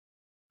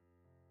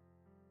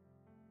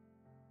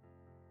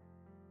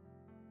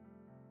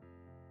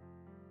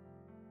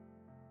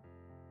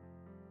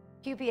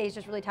QPA's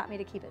just really taught me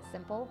to keep it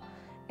simple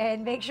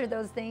and make sure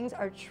those things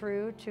are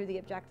true to the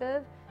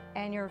objective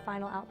and your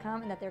final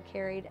outcome, and that they're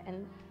carried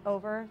and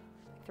over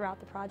throughout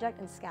the project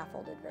and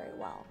scaffolded very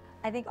well.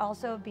 I think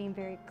also being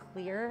very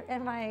clear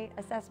in my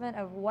assessment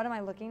of what am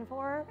I looking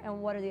for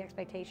and what are the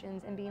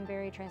expectations, and being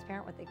very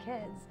transparent with the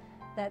kids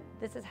that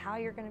this is how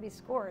you're going to be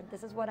scored,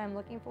 this is what I'm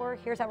looking for,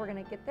 here's how we're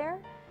going to get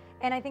there.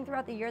 And I think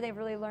throughout the year they've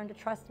really learned to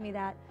trust me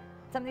that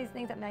some of these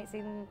things that might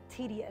seem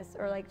tedious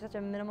or like such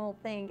a minimal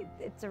thing,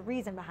 it's a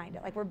reason behind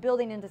it. Like we're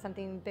building into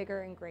something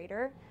bigger and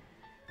greater.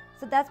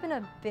 So that's been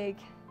a big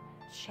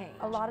change.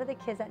 A lot of the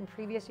kids that in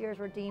previous years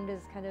were deemed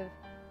as kind of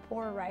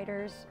poor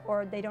writers,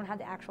 or they don't have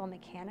the actual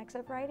mechanics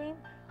of writing,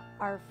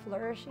 are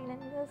flourishing in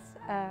this.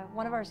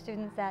 One of our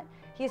students, that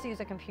he used to use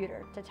a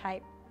computer to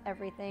type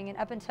everything, and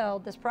up until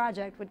this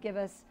project would give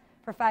us,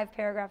 for 5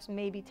 paragraphs,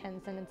 maybe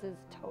 10 sentences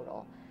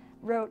total,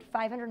 wrote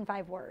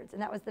 505 words,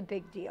 and that was the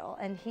big deal.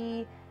 And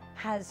he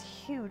has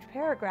huge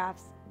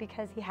paragraphs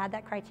because he had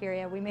that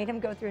criteria. We made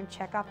him go through and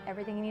check off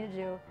everything he needed to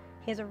do.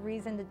 He has a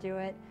reason to do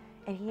it,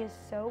 and he is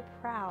so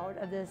proud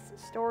of this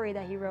story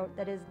that he wrote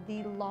that is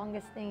the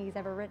longest thing he's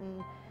ever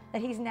written,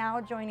 that he's now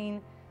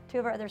joining 2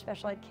 of our other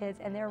special ed kids,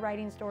 and they're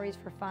writing stories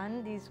for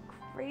fun, these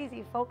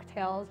crazy folk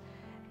tales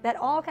that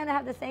all kind of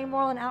have the same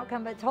moral and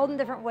outcome but told in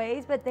different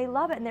ways, but they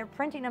love it, and they're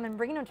printing them and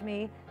bringing them to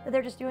me, that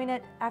they're just doing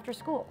it after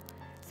school.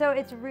 So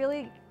it's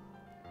really,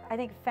 I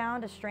think,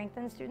 found a strength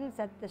in students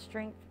that the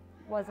strength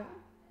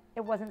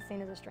wasn't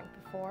seen as a strength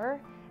before,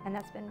 and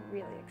that's been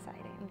really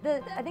exciting.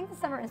 I think the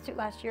Summer Institute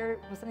last year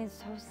was something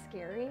so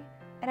scary,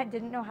 and I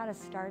didn't know how to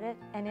start it,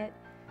 and it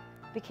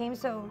became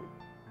so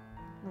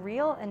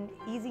real and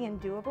easy and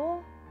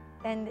doable,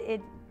 and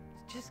it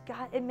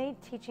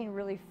made teaching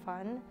really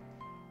fun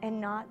and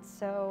not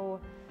so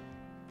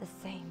the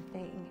same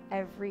thing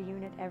every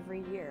unit,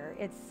 every year.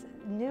 It's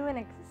new and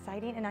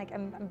exciting, and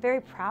I'm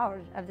very proud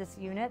of this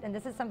unit, and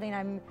this is something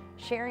I'm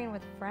sharing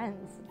with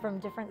friends from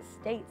different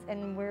states,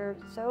 and we're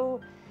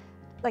so,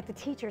 like, the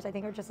teachers I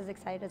think are just as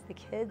excited as the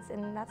kids,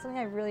 and that's something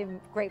I really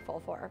am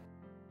grateful for.